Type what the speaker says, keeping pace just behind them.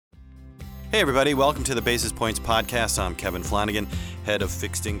Hey everybody, welcome to the Basis Points Podcast. I'm Kevin Flanagan, Head of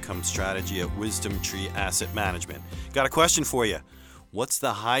Fixed Income Strategy at WisdomTree Asset Management. Got a question for you. What's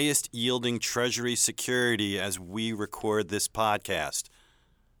the highest yielding Treasury security as we record this podcast?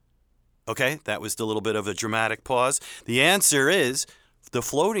 Okay, that was a little bit of a dramatic pause. The answer is the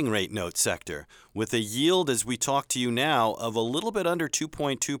floating rate note sector, with a yield, as we talk to you now, of a little bit under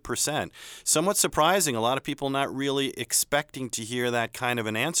 2.2%. Somewhat surprising. A lot of people not really expecting to hear that kind of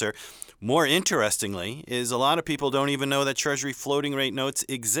an answer. More interestingly is a lot of people don't even know that Treasury floating rate notes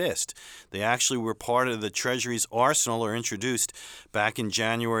exist. They actually were part of the Treasury's arsenal or introduced back in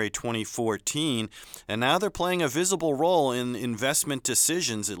January 2014, and now they're playing a visible role in investment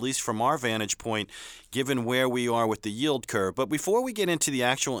decisions, at least from our vantage point, given where we are with the yield curve. But before we get into the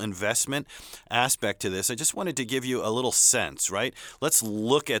actual investment aspect to this, I just wanted to give you a little sense, right? Let's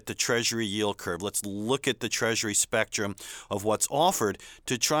look at the Treasury yield curve. Let's look at the Treasury spectrum of what's offered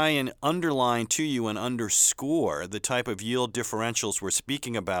to try and underline to you and underscore the type of yield differentials we're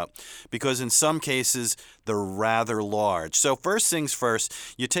speaking about, because in some cases they're rather large. So first things first,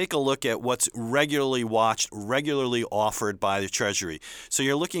 you take a look at what's regularly watched, regularly offered by the Treasury. So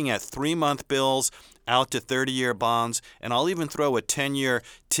you're looking at 3-month bills out to 30-year bonds, and I'll even throw a 10-year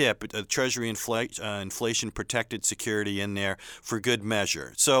tip, a Treasury inflation-protected security in there for good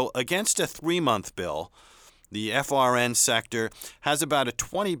measure. So against a 3-month bill, the FRN sector has about a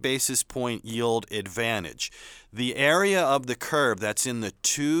 20 basis point yield advantage. The area of the curve that's in the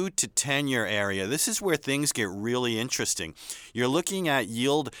 2 to 10-year area, this is where things get really interesting. You're looking at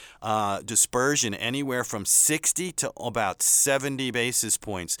yield dispersion anywhere from 60 to about 70 basis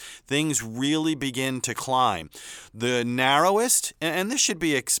points. Things really begin to climb. The narrowest, and this should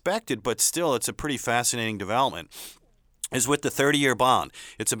be expected, but still it's a pretty fascinating development, is with the 30-year bond.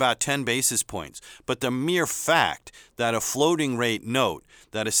 It's about 10 basis points. But the mere fact that a floating rate note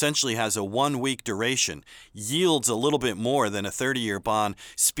that essentially has a 1-week duration yields a little bit more than a 30-year bond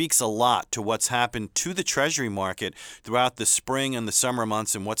speaks a lot to what's happened to the Treasury market throughout the spring and the summer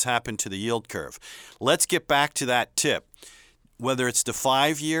months and what's happened to the yield curve. Let's get back to that tip. Whether it's the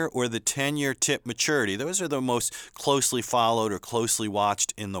 5-year or the 10-year tip maturity, those are the most closely followed or closely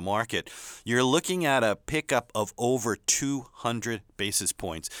watched in the market. You're looking at a pickup of over 200 basis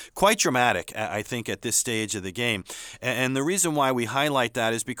points. Quite dramatic, I think, at this stage of the game. And the reason why we highlight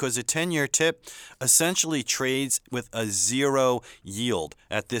that is because a 10-year tip essentially trades with a zero yield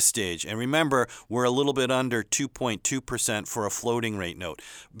at this stage. And remember, we're a little bit under 2.2% for a floating rate note.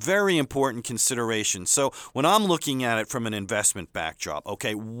 Very important consideration. So when I'm looking at it from an investment backdrop,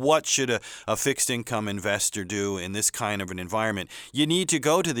 okay, what should a fixed income investor do in this kind of an environment? You need to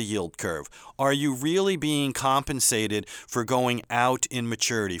go to the yield curve. Are you really being compensated for going out in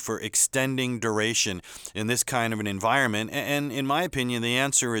maturity, for extending duration in this kind of an environment? And in my opinion, the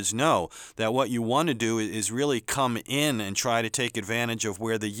answer is no, that what you want to do is really come in and try to take advantage of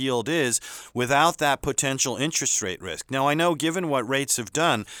where the yield is without that potential interest rate risk. Now, I know given what rates have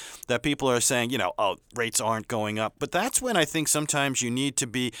done that people are saying, rates aren't going up, but that's when I think sometimes you need to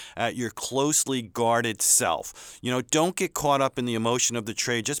be at your closely guarded self. Don't get caught up in the emotion of the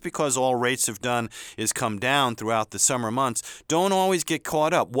trade. Just because all rates have done is come down throughout the summer months, don't always get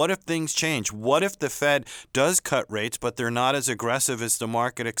caught up. What if things change? What if the Fed does cut rates, but they're not as aggressive as the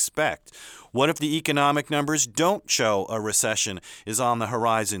market expects? What if the economic numbers don't show a recession is on the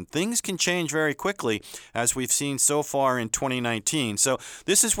horizon? Things can change very quickly, as we've seen so far in 2019. So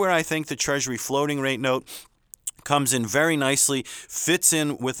this is where I think the Treasury floating rate note comes in very nicely, fits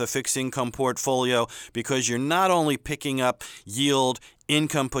in with a fixed income portfolio, because you're not only picking up yield,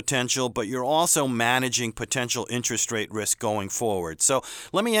 income potential, but you're also managing potential interest rate risk going forward. So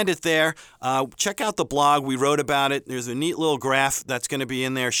let me end it there. Check out the blog. We wrote about it. There's a neat little graph that's going to be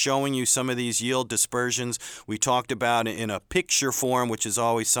in there showing you some of these yield dispersions we talked about in a picture form, which is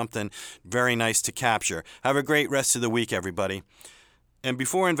always something very nice to capture. Have a great rest of the week, everybody. And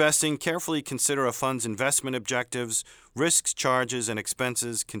before investing, carefully consider a fund's investment objectives, risks, charges, and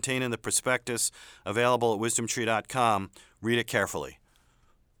expenses contained in the prospectus available at wisdomtree.com. Read it carefully.